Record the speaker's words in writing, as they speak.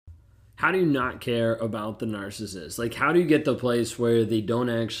How do you not care about the narcissist? Like, how do you get to the place where they don't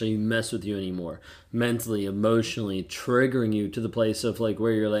actually mess with you anymore? Mentally, emotionally, triggering you to the place of like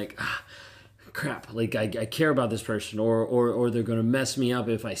where you're like, crap, like I care about this person, or they're going to mess me up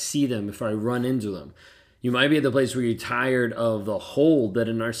if I see them, if I run into them. You might be at the place where you're tired of the hold that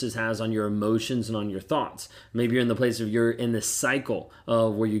a narcissist has on your emotions and on your thoughts. Maybe you're in the place of you're in this cycle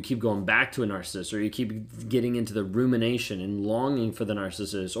of where you keep going back to a narcissist, or you keep getting into the rumination and longing for the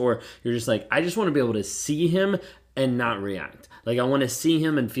narcissist, or you're just like, I just want to be able to see him and not react. Like, I want to see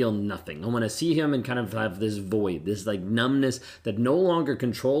him and feel nothing. I want to see him and kind of have this void, this like numbness that no longer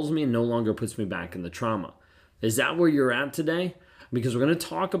controls me and no longer puts me back in the trauma. Is that where you're at today? Because we're going to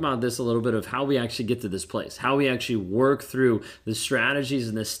talk about this a little bit of how we actually get to this place, how we actually work through the strategies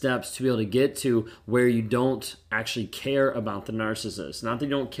and the steps to be able to get to where you don't actually care about the narcissist. Not that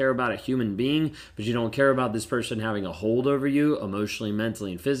you don't care about a human being, but you don't care about this person having a hold over you emotionally,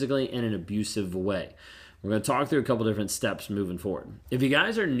 mentally, and physically in an abusive way. We're going to talk through a couple different steps moving forward. If you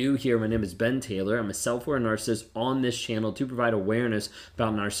guys are new here, my name is Ben Taylor. I'm a self-aware narcissist on this channel to provide awareness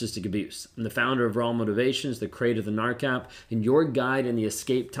about narcissistic abuse. I'm the founder of Raw Motivations, the creator of the NARC app, and your guide in the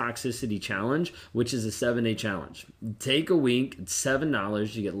Escape Toxicity Challenge, which is a 7-day challenge. Take a week, it's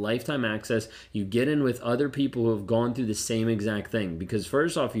 $7, you get lifetime access, you get in with other people who have gone through the same exact thing. Because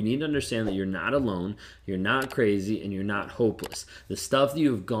first off, you need to understand that you're not alone, you're not crazy, and you're not hopeless. The stuff that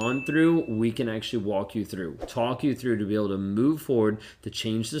you've gone through, we can actually walk you through, talk you through to be able to move forward, to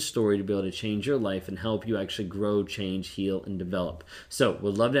change the story, to be able to change your life and help you actually grow, change, heal, and develop. So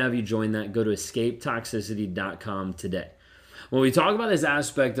we'd love to have you join that. Go to escapetoxicity.com today. When we talk about this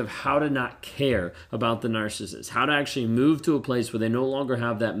aspect of how to not care about the narcissist, how to actually move to a place where they no longer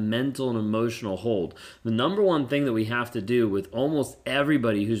have that mental and emotional hold, the number one thing that we have to do with almost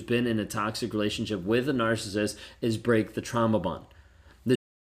everybody who's been in a toxic relationship with a narcissist is break the trauma bond.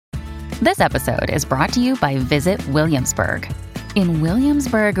 This episode is brought to you by Visit Williamsburg. In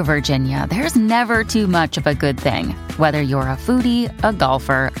Williamsburg, Virginia, there's never too much of a good thing. Whether you're a foodie, a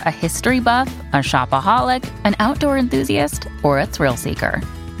golfer, a history buff, a shopaholic, an outdoor enthusiast, or a thrill seeker,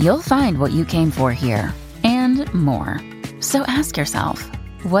 you'll find what you came for here and more. So ask yourself,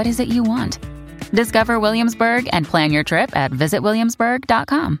 what is it you want? Discover Williamsburg and plan your trip at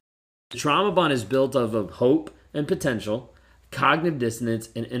visitwilliamsburg.com. The trauma bond is built of hope and potential, cognitive dissonance,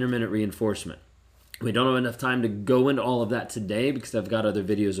 and intermittent reinforcement. We don't have enough time to go into all of that today because I've got other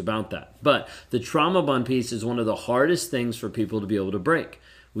videos about that. But the trauma bond piece is one of the hardest things for people to be able to break.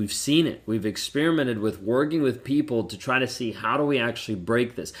 We've seen it. We've experimented with working with people to try to see how do we actually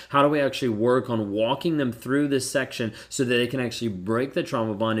break this? How do we actually work on walking them through this section so that they can actually break the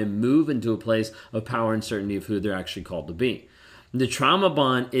trauma bond and move into a place of power and certainty of who they're actually called to be. The trauma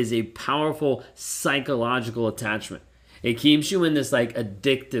bond is a powerful psychological attachment. It keeps you in this like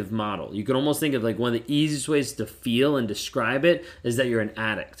addictive model. You can almost think of like one of the easiest ways to feel and describe it is that you're an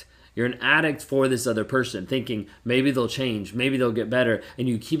addict. You're an addict for this other person, thinking maybe they'll change, maybe they'll get better, and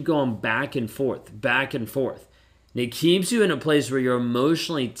you keep going back and forth, back and forth. And it keeps you in a place where you're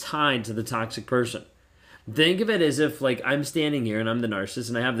emotionally tied to the toxic person. Think of it as if like I'm standing here and I'm the narcissist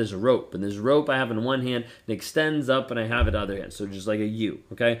and I have this rope. And this rope I have in one hand, it extends up and I have it other hand. So just like a U,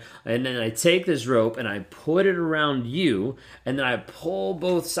 okay? And then I take this rope and I put it around you and then I pull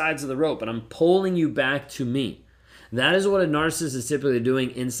both sides of the rope and I'm pulling you back to me. That is what a narcissist is typically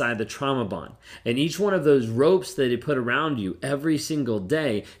doing inside the trauma bond. And each one of those ropes that they put around you every single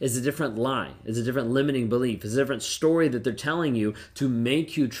day is a different lie, is a different limiting belief, is a different story that they're telling you to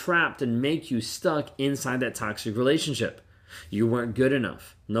make you trapped and make you stuck inside that toxic relationship. You weren't good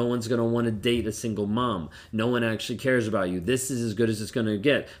enough. No one's going to want to date a single mom. No one actually cares about you. This is as good as it's going to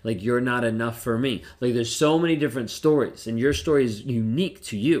get. Like, you're not enough for me. Like, there's so many different stories, and your story is unique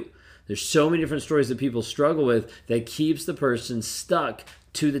to you. There's so many different stories that people struggle with that keeps the person stuck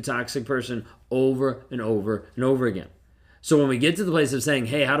to the toxic person over and over and over again. So when we get to the place of saying,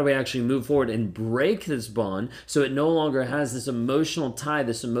 hey, how do we actually move forward and break this bond so it no longer has this emotional tie,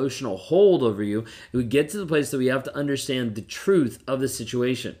 this emotional hold over you, we get to the place that we have to understand the truth of the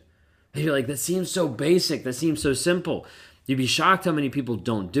situation. And you're like, that seems so basic, that seems so simple. You'd be shocked how many people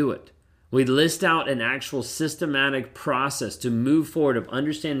don't do it. We list out an actual systematic process to move forward of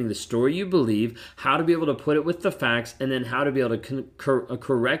understanding the story you believe, how to be able to put it with the facts, and then how to be able to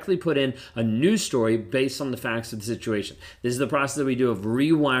correctly put in a new story based on the facts of the situation. This is the process that we do of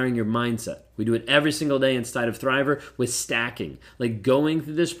rewiring your mindset. We do it every single day inside of Thriver with stacking, like going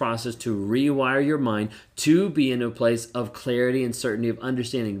through this process to rewire your mind to be in a place of clarity and certainty of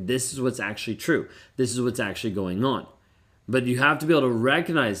understanding this is what's actually true. This is what's actually going on. But you have to be able to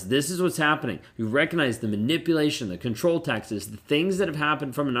recognize this is what's happening. You recognize the manipulation, the control tactics, the things that have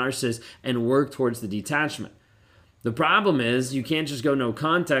happened from a narcissist, and work towards the detachment. The problem is you can't just go no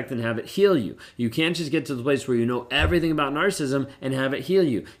contact and have it heal you. You can't just get to the place where you know everything about narcissism and have it heal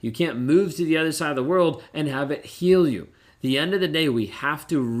you. You can't move to the other side of the world and have it heal you. At the end of the day, we have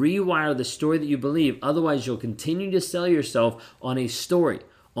to rewire the story that you believe. Otherwise, you'll continue to sell yourself on a story,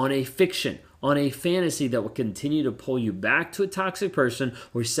 on a fiction, on a fantasy that will continue to pull you back to a toxic person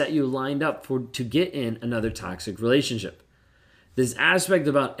or set you lined up to get in another toxic relationship. This aspect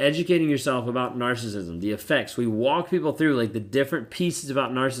about educating yourself about narcissism, the effects, we walk people through like the different pieces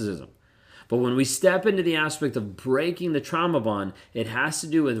about narcissism. But when we step into the aspect of breaking the trauma bond, it has to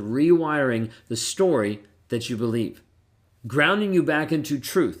do with rewiring the story that you believe, grounding you back into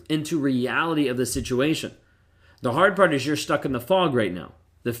truth, into reality of the situation. The hard part is you're stuck in the fog right now.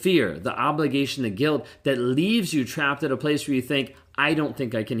 The fear, the obligation, the guilt that leaves you trapped at a place where you think, I don't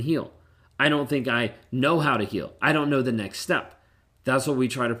think I can heal. I don't think I know how to heal. I don't know the next step. That's what we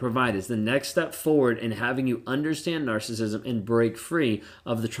try to provide, is the next step forward in having you understand narcissism and break free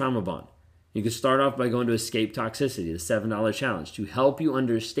of the trauma bond. You can start off by going to Escape Toxicity, the $7 challenge, to help you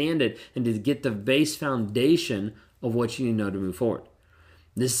understand it and to get the base foundation of what you need to know to move forward.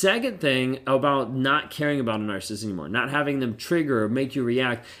 The second thing about not caring about a narcissist anymore, not having them trigger or make you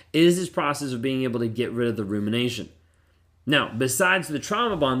react, is this process of being able to get rid of the rumination. Now, besides the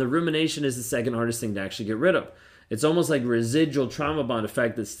trauma bond, the rumination is the second hardest thing to actually get rid of. It's almost like residual trauma bond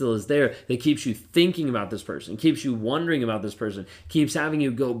effect that still is there that keeps you thinking about this person, keeps you wondering about this person, keeps having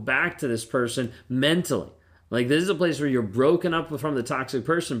you go back to this person mentally. Like, this is a place where you're broken up from the toxic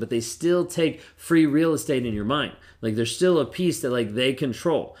person, but they still take free real estate in your mind. Like, there's still a piece that like they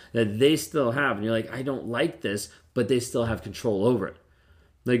control, that they still have. And you're like, I don't like this, but they still have control over it.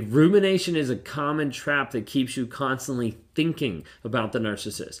 Like, rumination is a common trap that keeps you constantly thinking about the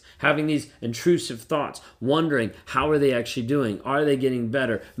narcissist, having these intrusive thoughts, wondering, how are they actually doing? Are they getting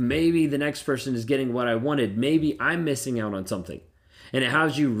better? Maybe the next person is getting what I wanted. Maybe I'm missing out on something. And it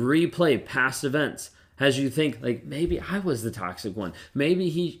has you replay past events. As you think, like, maybe I was the toxic one. Maybe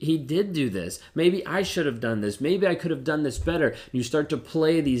he did do this. Maybe I should have done this. Maybe I could have done this better. You start to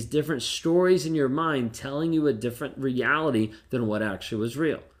play these different stories in your mind telling you a different reality than what actually was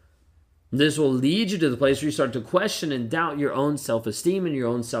real. This will lead you to the place where you start to question and doubt your own self-esteem and your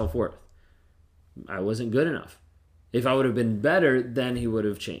own self-worth. I wasn't good enough. If I would have been better, then he would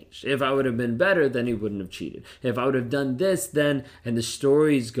have changed. If I would have been better, then he wouldn't have cheated. If I would have done this, then, and the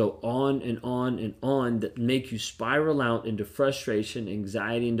stories go on and on and on that make you spiral out into frustration,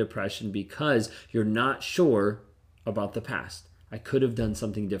 anxiety, and depression because you're not sure about the past. I could have done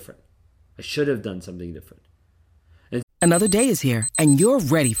something different. I should have done something different. Another day is here, and you're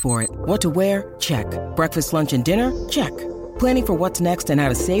ready for it. What to wear? Check. Breakfast, lunch, and dinner? Check. Planning for what's next and how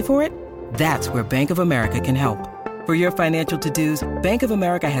to save for it? That's where Bank of America can help. For your financial to-dos, Bank of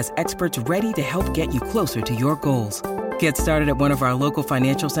America has experts ready to help get you closer to your goals. Get started at one of our local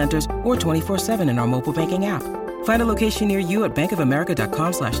financial centers or 24/7 in our mobile banking app. Find a location near you at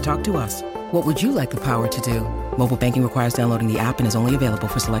bankofamerica.com/talktous. What would you like the power to do? Mobile banking requires downloading the app and is only available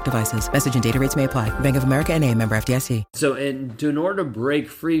for select devices. Message and data rates may apply. Bank of America N.A., member FDIC. So in order to break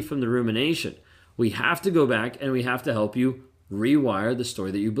free from the rumination, we have to go back and we have to help you rewire the story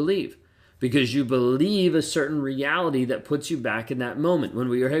that you believe. Because you believe a certain reality that puts you back in that moment. When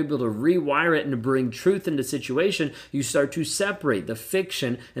we are able to rewire it and to bring truth into the situation, you start to separate the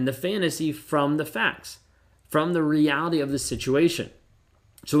fiction and the fantasy from the facts, from the reality of the situation.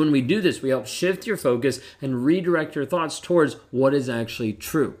 So when we do this, we help shift your focus and redirect your thoughts towards what is actually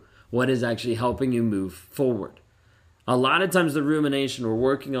true, what is actually helping you move forward. A lot of times the rumination, we're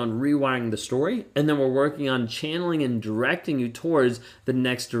working on rewiring the story, and then we're working on channeling and directing you towards the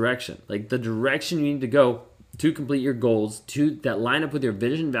next direction, like the direction you need to go to complete your goals, that line up with your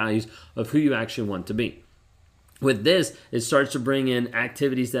vision values of who you actually want to be. With this, it starts to bring in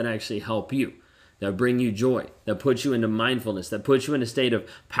activities that actually help you, that bring you joy, that puts you into mindfulness, that puts you in a state of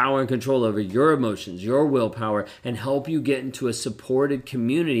power and control over your emotions, your willpower, and help you get into a supported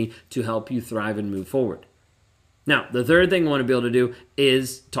community to help you thrive and move forward. Now, the third thing I want to be able to do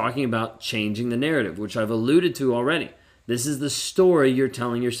is talking about changing the narrative, which I've alluded to already. This is the story you're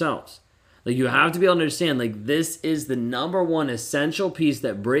telling yourselves. Like, you have to be able to understand, like, this is the number one essential piece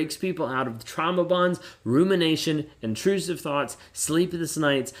that breaks people out of trauma bonds, rumination, intrusive thoughts, sleepless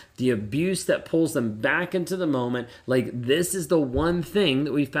nights, the abuse that pulls them back into the moment. Like, this is the one thing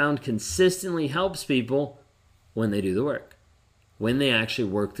that we found consistently helps people when they do the work. when they actually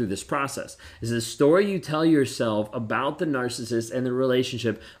work through this process. Is the story you tell yourself about the narcissist and the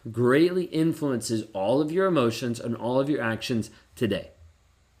relationship greatly influences all of your emotions and all of your actions today,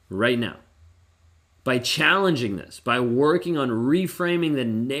 right now. By challenging this, by working on reframing the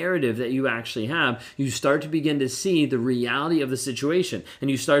narrative that you actually have, you start to begin to see the reality of the situation,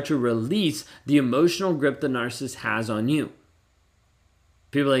 and you start to release the emotional grip the narcissist has on you.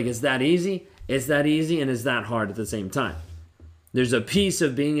 People are like, is that easy? It's that easy, and it's that hard at the same time. There's a piece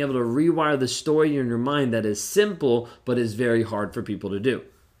of being able to rewire the story in your mind that is simple, but is very hard for people to do.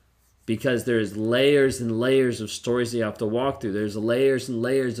 Because there's layers and layers of stories that you have to walk through. There's layers and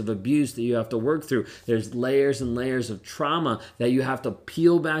layers of abuse that you have to work through. There's layers and layers of trauma that you have to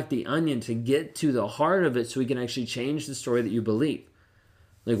peel back the onion to get to the heart of it so we can actually change the story that you believe.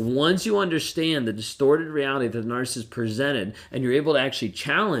 Like once you understand the distorted reality that the narcissist presented and you're able to actually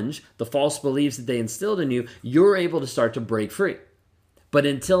challenge the false beliefs that they instilled in you, you're able to start to break free. But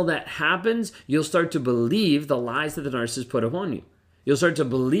until that happens, you'll start to believe the lies that the narcissist put upon you. You'll start to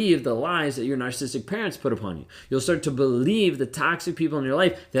believe the lies that your narcissistic parents put upon you. You'll start to believe the toxic people in your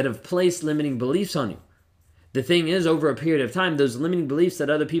life that have placed limiting beliefs on you. The thing is, over a period of time, those limiting beliefs that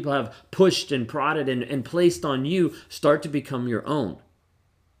other people have pushed and prodded and placed on you start to become your own.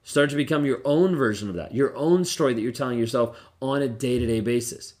 Start to become your own version of that, your own story that you're telling yourself on a day-to-day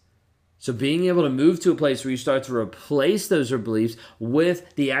basis. So being able to move to a place where you start to replace those beliefs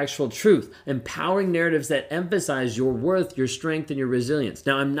with the actual truth, empowering narratives that emphasize your worth, your strength, and your resilience.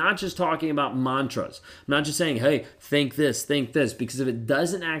 Now, I'm not just talking about mantras. I'm not just saying, hey, think this, because if it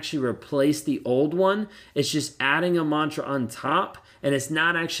doesn't actually replace the old one, it's just adding a mantra on top, and it's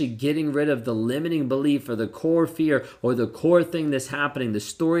not actually getting rid of the limiting belief or the core fear or the core thing that's happening, the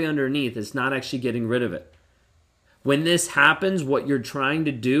story underneath. It's not actually getting rid of it. When this happens, what you're trying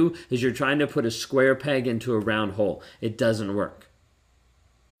to do is you're trying to put a square peg into a round hole. It doesn't work.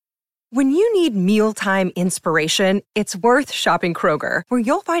 When you need mealtime inspiration, it's worth shopping Kroger, where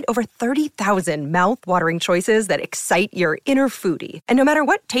you'll find over 30,000 mouth-watering choices that excite your inner foodie. And no matter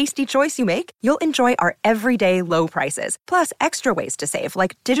what tasty choice you make, you'll enjoy our everyday low prices, plus extra ways to save,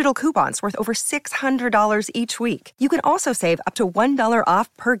 like digital coupons worth over $600 each week. You can also save up to $1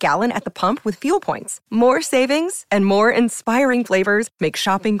 off per gallon at the pump with fuel points. More savings and more inspiring flavors make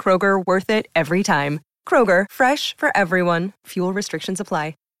shopping Kroger worth it every time. Kroger, fresh for everyone. Fuel restrictions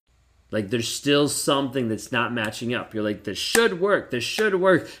apply. Like there's still something that's not matching up. You're like, this should work.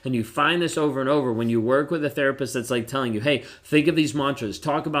 And you find this over and over when you work with a therapist that's like telling you, hey, think of these mantras,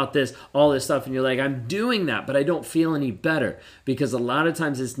 talk about this, all this stuff. And you're like, I'm doing that, but I don't feel any better. Because a lot of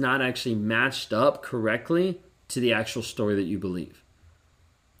times it's not actually matched up correctly to the actual story that you believe.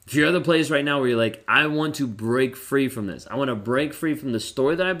 If you're at the place right now where you're like, I want to break free from this. I want to break free from the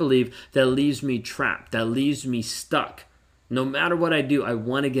story that I believe that leaves me trapped, that leaves me stuck. No matter what I do, I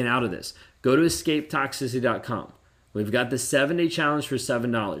want to get out of this. Go to escapetoxicity.com. We've got the 7-day challenge for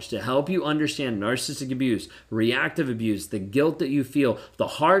 $7 to help you understand narcissistic abuse, reactive abuse, the guilt that you feel, the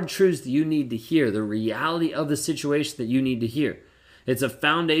hard truths that you need to hear, the reality of the situation that you need to hear. It's a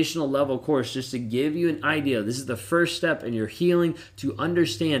foundational level course just to give you an idea. This is the first step in your healing to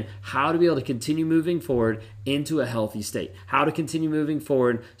understand how to be able to continue moving forward into a healthy state. How to continue moving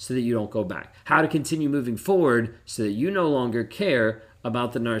forward so that you don't go back. How to continue moving forward so that you no longer care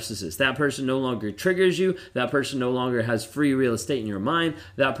about the narcissist. That person no longer triggers you. That person no longer has free real estate in your mind.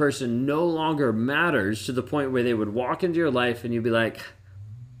 That person no longer matters to the point where they would walk into your life and you'd be like,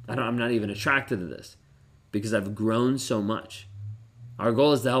 I'm not even attracted to this because I've grown so much. Our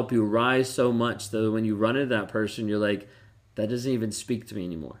goal is to help you rise so much that when you run into that person, you're like, that doesn't even speak to me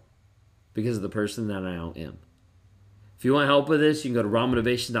anymore because of the person that I now am. If you want help with this, you can go to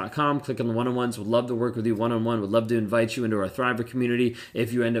rawmotivation.com, click on the one-on-ones. Would love to work with you one-on-one. Would love to invite you into our Thriver community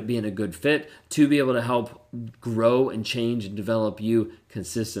if you end up being a good fit to be able to help grow and change and develop you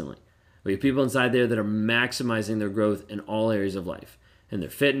consistently. We have people inside there that are maximizing their growth in all areas of life, in their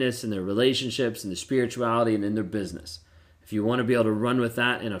fitness, in their relationships, in their spirituality, and in their business. If you want to be able to run with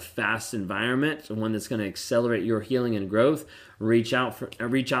that in a fast environment, one that's going to accelerate your healing and growth, reach out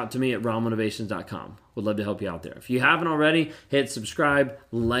to me at rawmotivations.com. Would love to help you out there. If you haven't already, hit subscribe,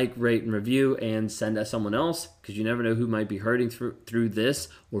 like, rate, and review, and send us someone else because you never know who might be hurting through this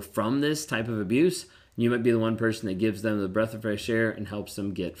or from this type of abuse. You might be the one person that gives them the breath of fresh air and helps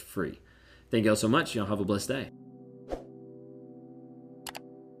them get free. Thank you all so much. Y'all have a blessed day.